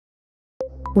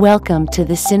Welcome to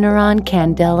the Sinneron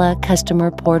Candela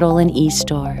customer portal and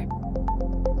e-store.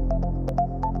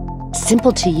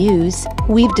 Simple to use,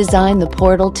 we've designed the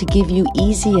portal to give you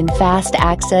easy and fast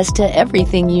access to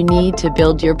everything you need to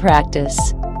build your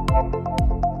practice.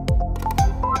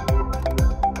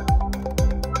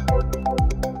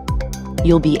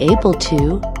 You'll be able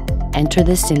to enter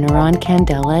the Sinneron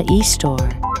Candela e-store,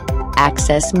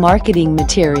 access marketing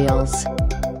materials,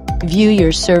 view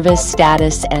your service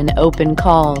status and open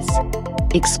calls,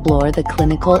 explore the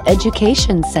Clinical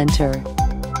Education Center,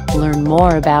 learn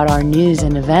more about our news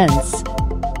and events,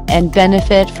 and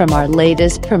benefit from our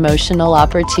latest promotional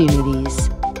opportunities.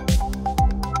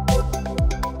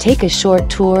 Take a short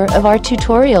tour of our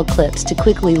tutorial clips to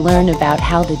quickly learn about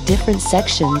how the different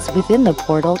sections within the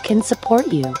portal can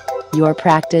support you, your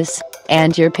practice,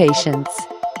 and your patients.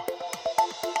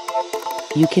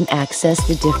 You can access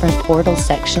the different portal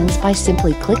sections by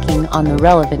simply clicking on the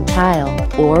relevant tile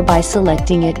or by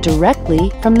selecting it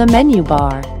directly from the menu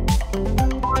bar.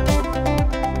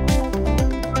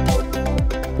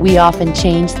 We often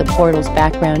change the portal's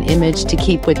background image to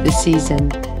keep with the season,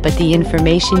 but the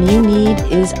information you need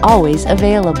is always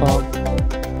available.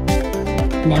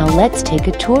 Now let's take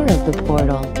a tour of the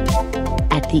portal.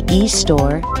 At the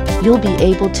e-store, you'll be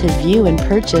able to view and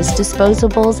purchase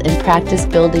disposables and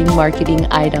practice-building marketing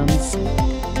items.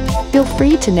 Feel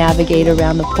free to navigate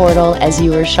around the portal as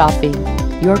you are shopping.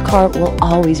 Your cart will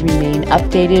always remain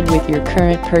updated with your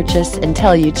current purchase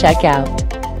until you check out.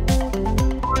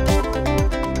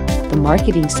 The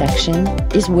marketing section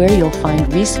is where you'll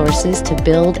find resources to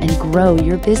build and grow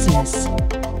your business.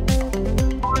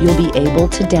 You'll be able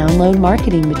to download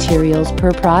marketing materials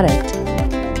per product,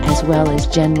 as well as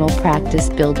general practice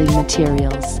building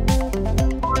materials.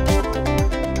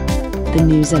 The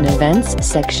news and events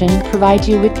section provides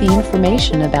you with the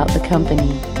information about the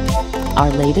company, our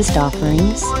latest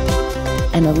offerings,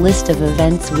 and a list of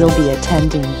events we'll be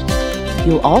attending.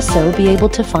 You'll also be able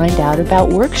to find out about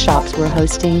workshops we're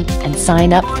hosting and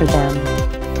sign up for them.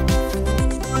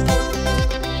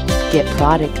 Get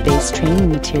product-based training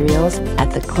materials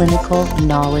at the Clinical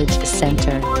Knowledge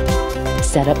Center.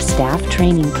 Set up staff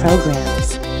training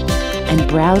programs, and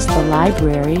browse the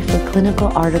library for clinical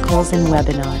articles and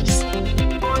webinars.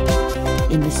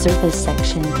 In the service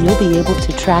section, you'll be able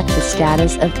to track the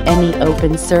status of any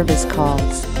open service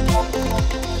calls.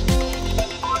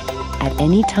 At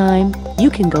any time, you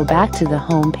can go back to the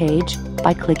home page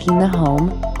by clicking the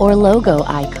home or logo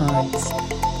icons.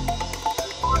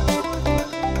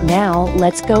 Now,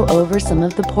 let's go over some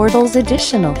of the portal's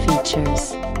additional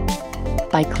features.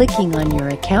 By clicking on your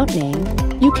account name,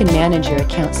 you can manage your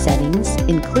account settings,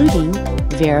 including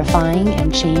verifying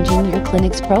and changing your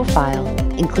clinic's profile,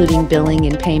 including billing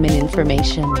and payment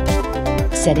information,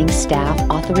 setting staff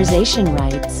authorization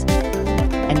rights,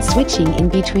 and switching in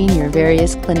between your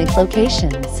various clinic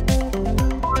locations.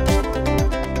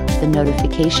 The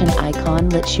notification icon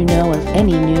lets you know of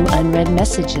any new unread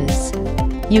messages.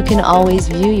 You can always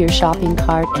view your shopping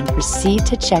cart and proceed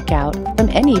to checkout from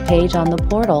any page on the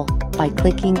portal by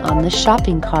clicking on the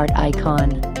shopping cart icon.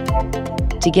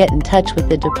 To get in touch with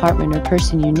the department or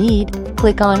person you need,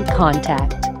 click on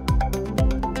Contact.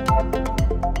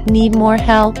 Need more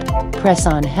help? Press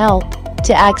on Help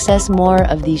to access more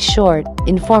of these short,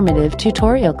 informative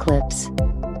tutorial clips.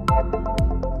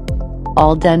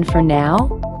 All done for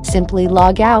now? Simply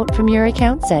log out from your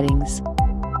account settings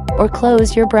or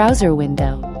close your browser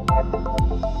window.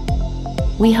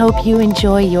 We hope you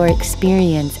enjoy your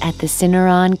experience at the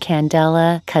Sinneron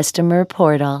Candela customer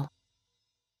portal.